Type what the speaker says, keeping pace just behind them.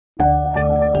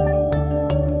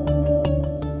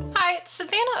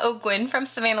O'Gwynn from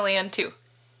Savannah 2.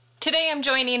 Today I'm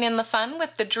joining in the fun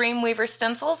with the Dreamweaver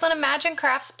stencils and Imagine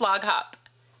Crafts blog hop.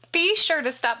 Be sure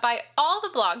to stop by all the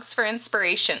blogs for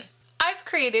inspiration. I've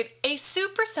created a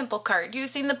super simple card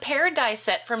using the Pear die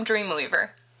set from Dreamweaver.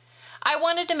 I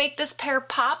wanted to make this pear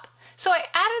pop, so I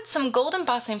added some gold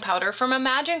embossing powder from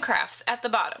Imagine Crafts at the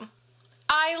bottom.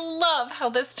 I love how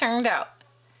this turned out.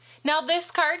 Now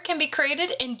this card can be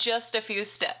created in just a few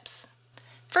steps.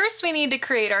 First, we need to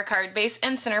create our card base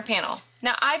and center panel.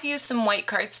 Now I've used some white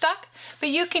cardstock, but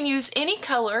you can use any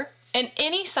color and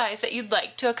any size that you'd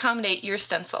like to accommodate your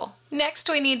stencil. Next,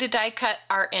 we need to die cut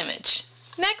our image.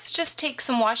 Next, just take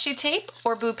some washi tape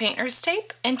or blue painter's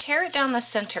tape and tear it down the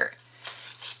center.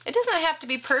 It doesn't have to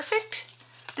be perfect.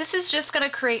 This is just going to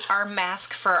create our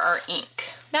mask for our ink.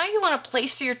 Now you want to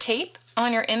place your tape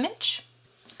on your image.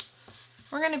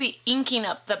 We're going to be inking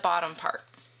up the bottom part.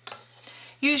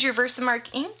 Use your VersaMark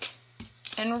ink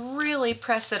and really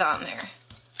press it on there.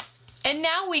 And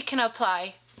now we can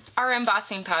apply our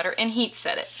embossing powder and heat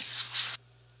set it.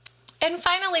 And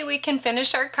finally we can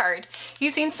finish our card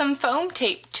using some foam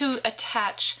tape to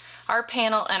attach our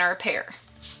panel and our pear.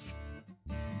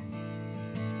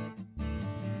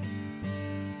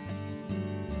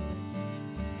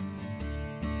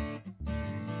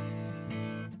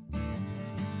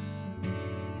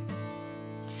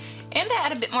 And to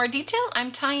add a bit more detail,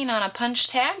 I'm tying on a punch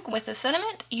tag with a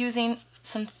sentiment using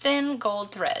some thin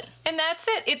gold thread. And that's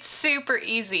it. It's super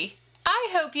easy. I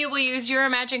hope you will use your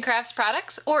Imagine Crafts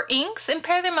products or inks and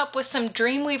pair them up with some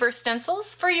Dreamweaver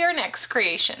stencils for your next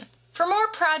creation. For more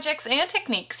projects and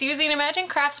techniques using Imagine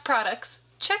Crafts products,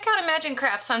 check out Imagine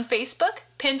Crafts on Facebook,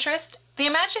 Pinterest, the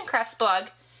Imagine Crafts blog,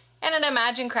 and at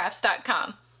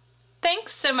imaginecrafts.com.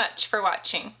 Thanks so much for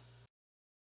watching.